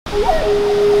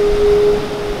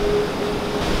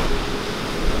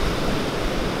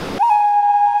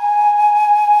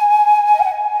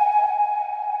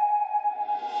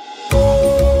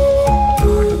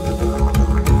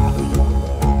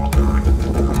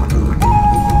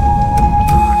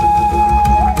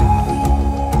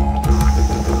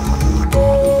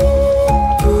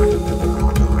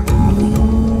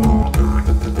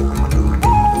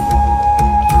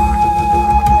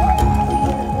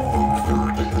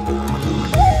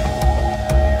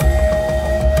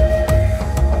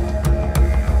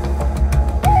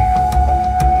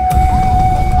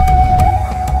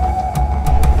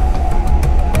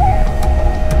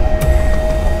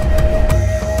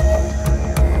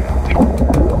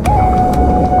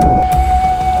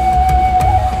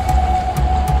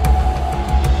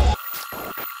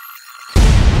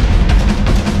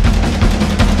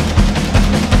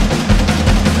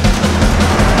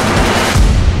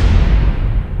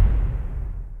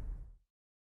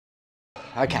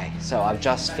Okay, so I've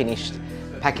just finished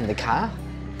packing the car,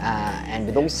 and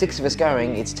with all 6 of us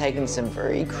going, it's taken some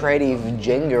very creative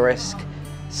Jenga-esque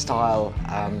style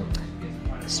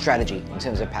strategy in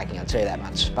terms of packing, I'll tell you that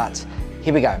much. But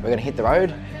here we go, we're going to hit the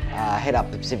road, head up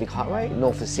the Pacific Highway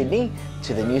north of Sydney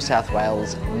to the New South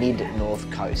Wales mid-north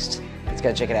coast. Let's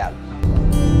go check it out.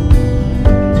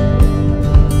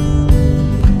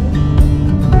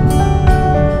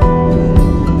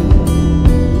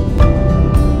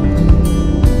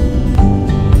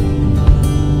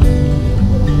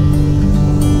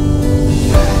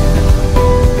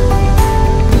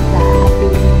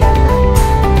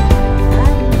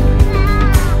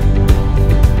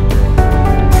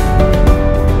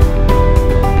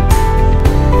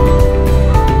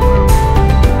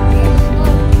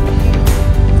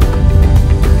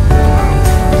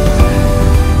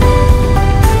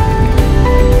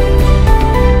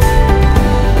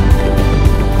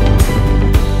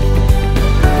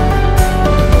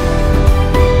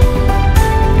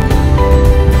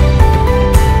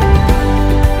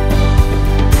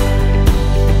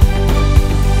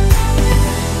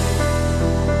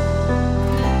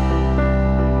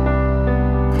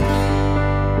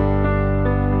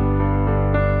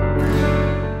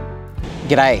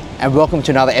 G'day and welcome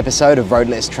to another episode of Road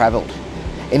Less Travelled.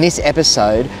 In this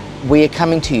episode we are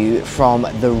coming to you from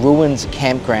the Ruins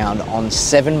Campground on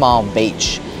 7 Mile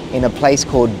Beach in a place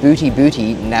called Booti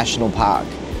Booti National Park.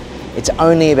 It's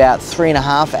only about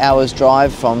 3.5 hours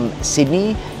drive from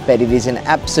Sydney, but it is an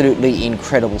absolutely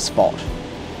incredible spot.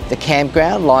 The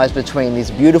campground lies between this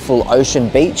beautiful ocean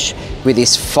beach with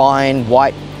this fine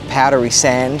white powdery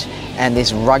sand and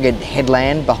this rugged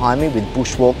headland behind me with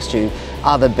bushwalks to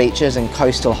other beaches and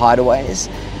coastal hideaways.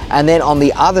 And then on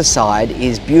the other side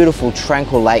is beautiful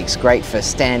tranquil lakes, great for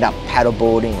stand-up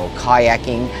paddleboarding or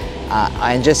kayaking,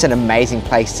 and just an amazing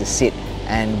place to sit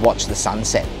and watch the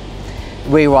sunset.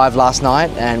 We arrived last night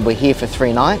and we're here for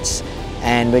 3 nights,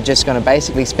 and we're just going to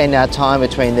basically spend our time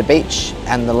between the beach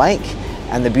and the lake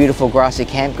and the beautiful grassy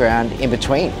campground in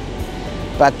between.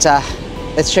 But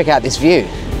let's check out this view.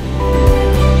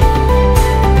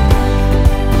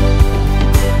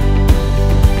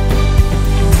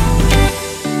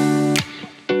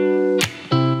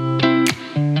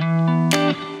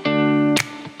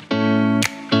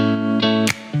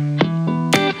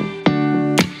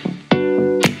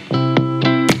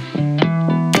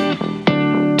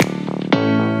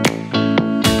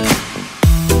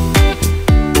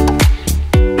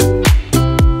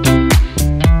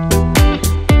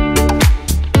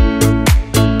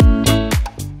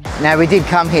 Now we did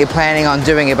come here planning on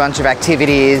doing a bunch of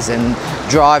activities and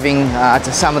driving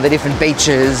to some of the different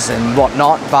beaches and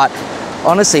whatnot, but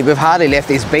honestly we've hardly left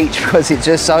this beach because it's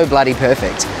just so bloody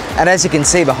perfect. And as you can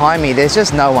see behind me, there's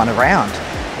just no one around.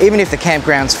 Even if the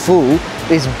campground's full,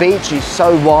 this beach is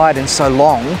so wide and so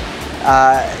long,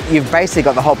 you've basically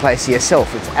got the whole place to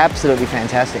yourself. It's absolutely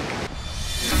fantastic.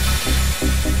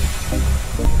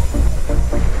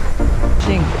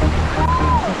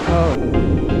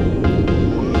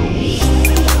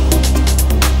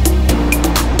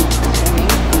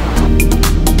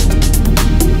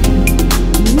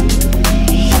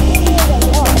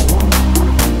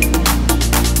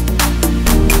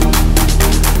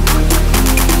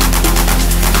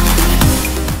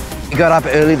 We got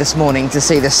up early this morning to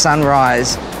see the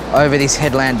sunrise over this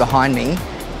headland behind me.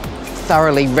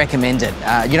 Thoroughly recommend it.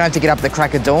 You don't have to get up at the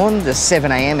crack of dawn. The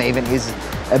 7 AM even is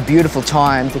a beautiful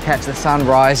time to catch the sun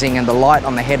rising, and the light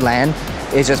on the headland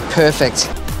is just perfect.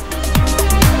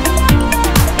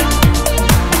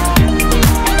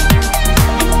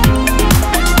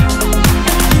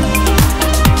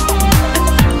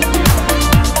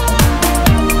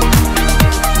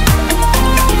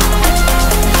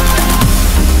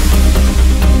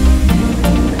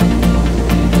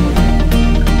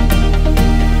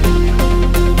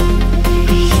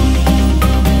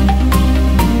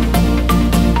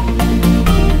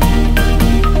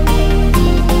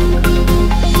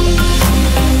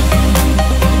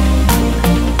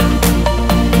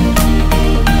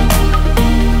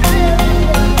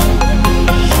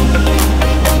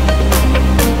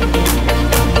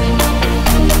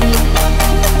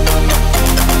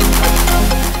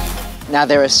 Now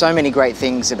there are so many great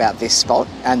things about this spot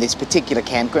and this particular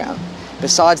campground.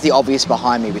 Besides the obvious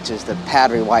behind me, which is the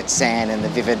powdery white sand and the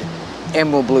vivid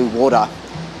emerald blue water,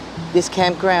 this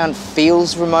campground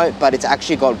feels remote, but it's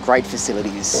actually got great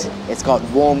facilities. It's got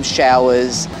warm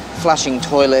showers, flushing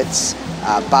toilets,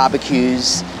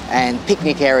 barbecues, and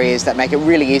picnic areas that make it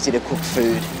really easy to cook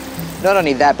food. Not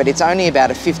only that, but it's only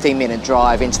about a 15-minute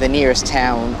drive into the nearest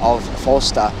town of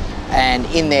Forster, and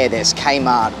in there's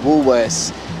Kmart,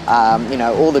 Woolworths, you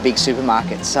know, all the big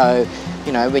supermarkets. So,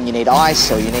 you know, when you need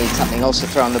ice or you need something else to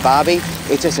throw on the barbie,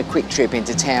 it's just a quick trip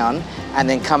into town and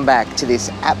then come back to this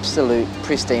absolute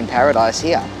pristine paradise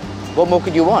here. What more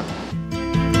could you want?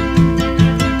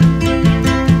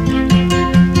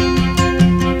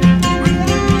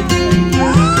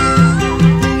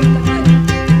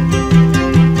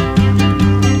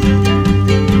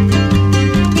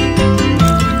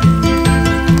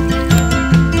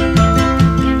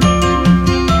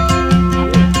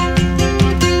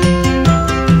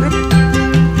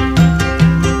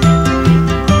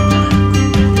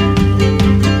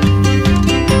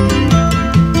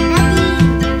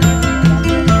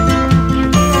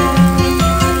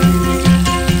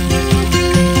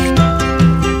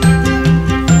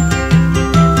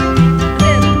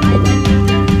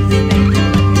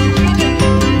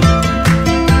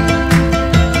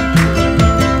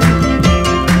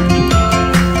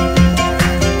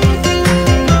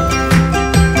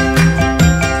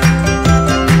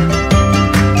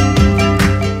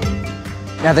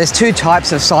 Now there's two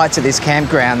types of sites at this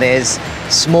campground. There's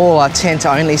smaller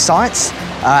tent-only sites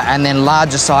and then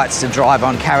larger sites to drive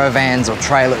on caravans or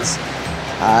trailers.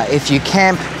 If you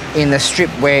camp in the strip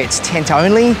where it's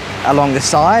tent-only along the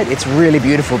side, it's really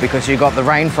beautiful because you've got the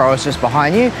rainforest just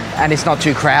behind you and it's not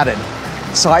too crowded.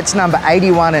 Sites number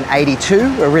 81 and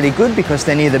 82 are really good because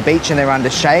they're near the beach and they're under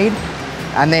shade.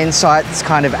 And then sites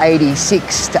kind of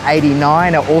 86 to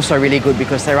 89 are also really good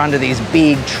because they're under these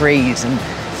big trees and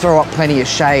throw up plenty of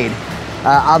shade.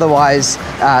 Otherwise,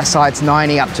 sites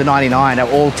 90 up to 99 are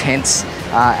all tents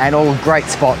and all great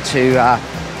spot to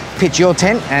pitch your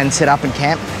tent and set up and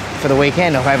camp for the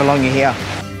weekend or however long you're here.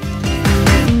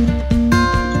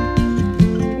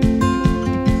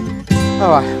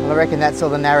 All right, well I reckon that's all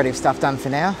the narrative stuff done for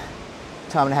now.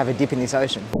 Time to have a dip in this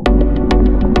ocean.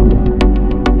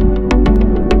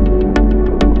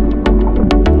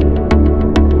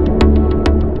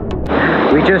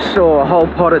 We just saw a whole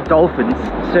pod of dolphins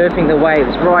surfing the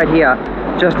waves right here,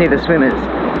 just near the swimmers.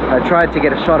 I tried to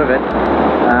get a shot of it,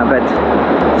 but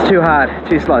it's too hard,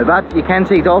 too slow. But you can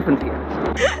see dolphins here.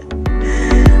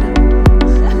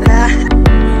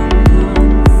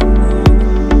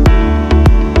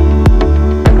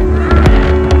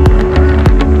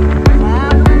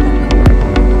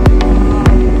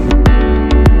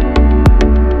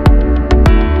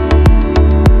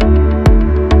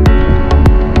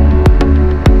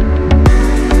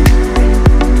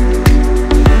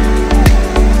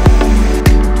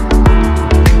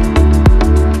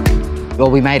 Well,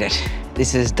 we made it.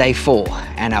 This is day 4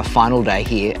 and our final day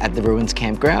here at the Ruins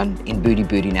Campground in Booti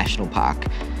Booti National Park.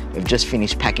 We've just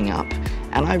finished packing up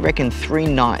and I reckon 3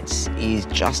 nights is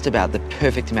just about the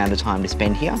perfect amount of time to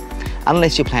spend here,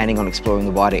 unless you're planning on exploring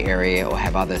the wider area or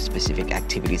have other specific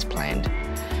activities planned.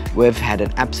 We've had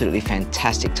an absolutely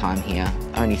fantastic time here,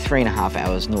 only 3.5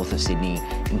 hours north of Sydney,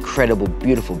 incredible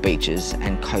beautiful beaches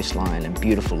and coastline and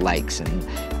beautiful lakes,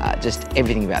 and just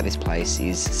everything about this place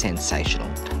is sensational.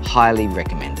 Highly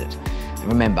recommended. And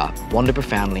remember, wander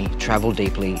profoundly, travel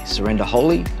deeply, surrender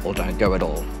wholly, or don't go at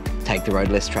all. Take the road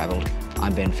less travelled.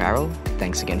 I'm Ben Farrell.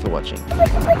 Thanks again for watching.